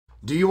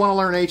Do you want to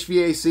learn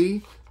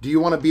HVAC? Do you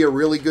want to be a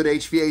really good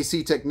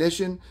HVAC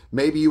technician?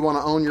 Maybe you want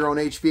to own your own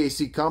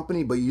HVAC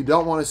company, but you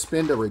don't want to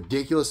spend a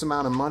ridiculous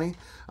amount of money.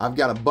 I've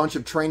got a bunch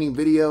of training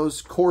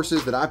videos,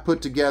 courses that I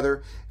put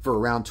together for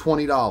around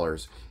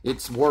 $20.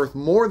 It's worth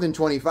more than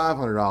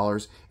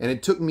 $2,500, and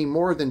it took me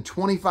more than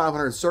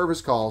 2,500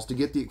 service calls to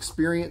get the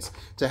experience,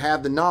 to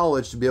have the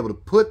knowledge, to be able to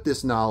put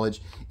this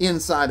knowledge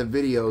inside of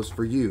videos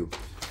for you.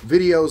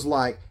 Videos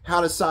like how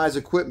to size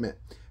equipment,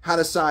 how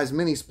to size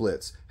mini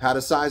splits, how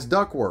to size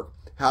ductwork,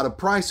 how to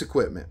price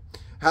equipment,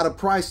 how to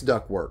price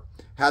ductwork,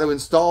 how to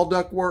install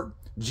ductwork,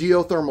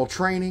 geothermal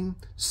training,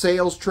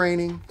 sales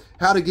training,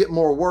 how to get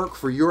more work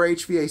for your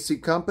HVAC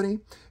company,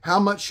 how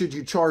much should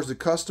you charge the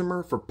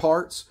customer for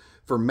parts,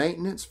 for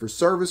maintenance, for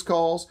service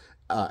calls,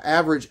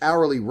 average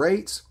hourly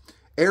rates,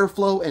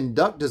 airflow and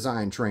duct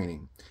design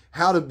training,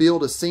 how to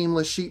build a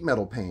seamless sheet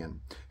metal pan,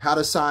 how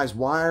to size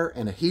wire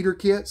and a heater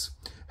kits,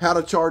 how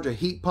to charge a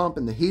heat pump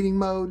in the heating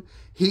mode,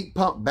 heat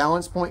pump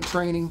balance point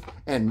training,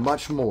 and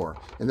much more.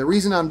 And the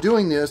reason I'm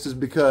doing this is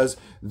because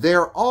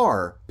there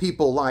are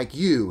people like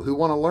you who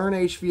want to learn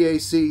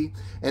HVAC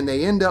and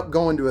they end up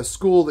going to a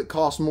school that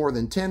costs more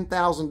than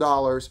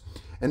 $10,000,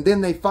 and then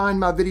they find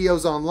my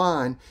videos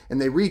online and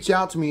they reach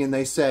out to me and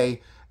they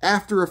say,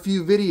 after a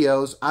few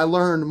videos, I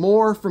learned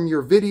more from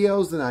your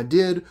videos than I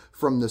did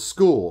from the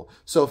school.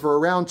 So for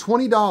around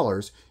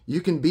 $20,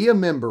 you can be a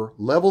member,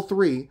 level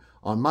 3,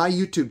 on my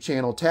YouTube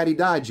channel, Taddy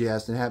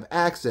Digest, and have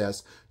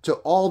access to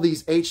all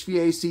these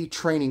HVAC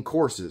training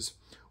courses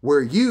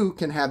where you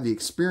can have the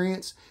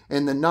experience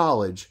and the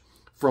knowledge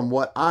from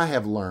what I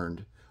have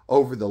learned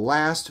over the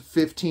last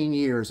 15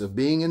 years of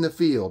being in the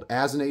field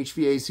as an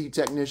HVAC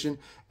technician,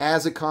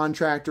 as a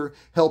contractor,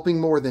 helping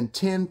more than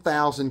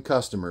 10,000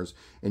 customers.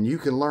 And you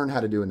can learn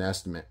how to do an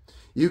estimate.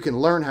 You can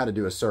learn how to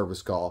do a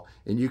service call,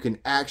 and you can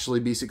actually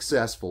be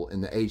successful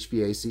in the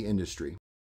HVAC industry.